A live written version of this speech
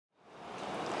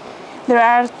There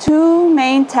are two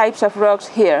main types of rocks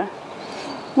here.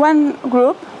 One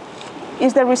group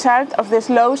is the result of the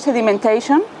slow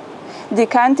sedimentation,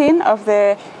 decanting of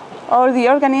all the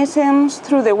organisms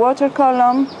through the water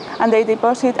column, and they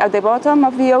deposit at the bottom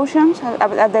of the oceans,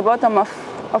 at the bottom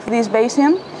of this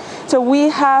basin. So we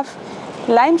have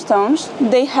limestones,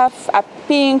 they have a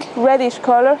pink reddish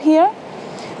color here.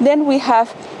 Then we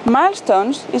have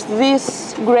marlstones, is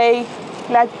this gray,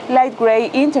 light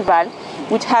gray interval,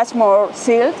 which has more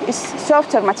silt, is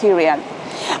softer material.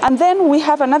 And then we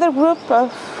have another group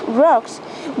of rocks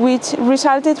which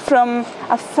resulted from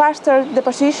a faster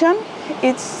deposition.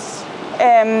 It's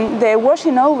the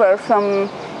washing over from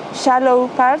shallow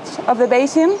parts of the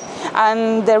basin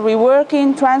and the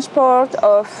reworking, transport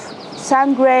of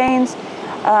sand grains,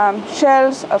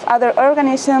 shells of other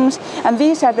organisms, and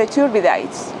these are the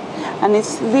turbidites. And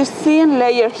it's this thin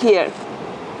layer here.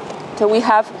 So we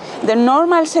have the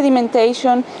normal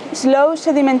sedimentation, slow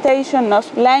sedimentation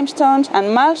of limestones and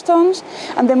marlstones,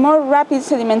 and the more rapid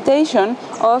sedimentation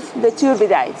of the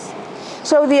turbidites.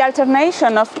 So the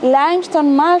alternation of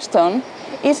limestone-marlstone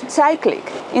is cyclic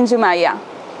in Zumaia.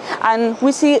 And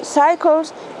we see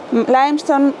cycles,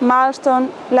 limestone,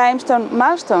 marlstone, limestone,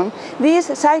 marlstone.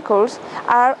 These cycles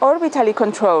are orbitally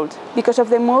controlled because of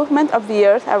the movement of the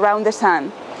Earth around the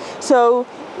Sun. So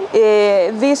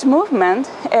this movement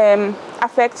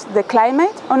affects the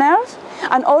climate on Earth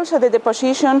and also the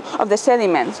deposition of the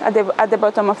sediments at the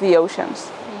bottom of the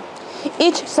oceans.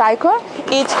 Each cycle,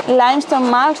 each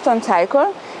limestone-marlstone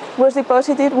cycle, was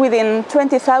deposited within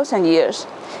 20,000 years.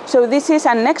 So this is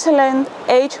an excellent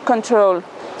age control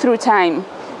through time.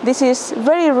 This is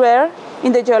very rare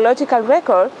in the geological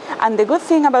record, and the good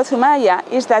thing about Zumaia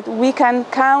is that we can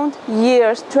count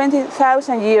years,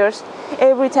 20,000 years,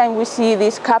 every time we see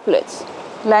these couplets,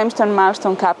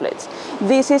 limestone-marlstone couplets.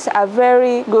 This is a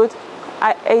very good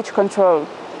age control.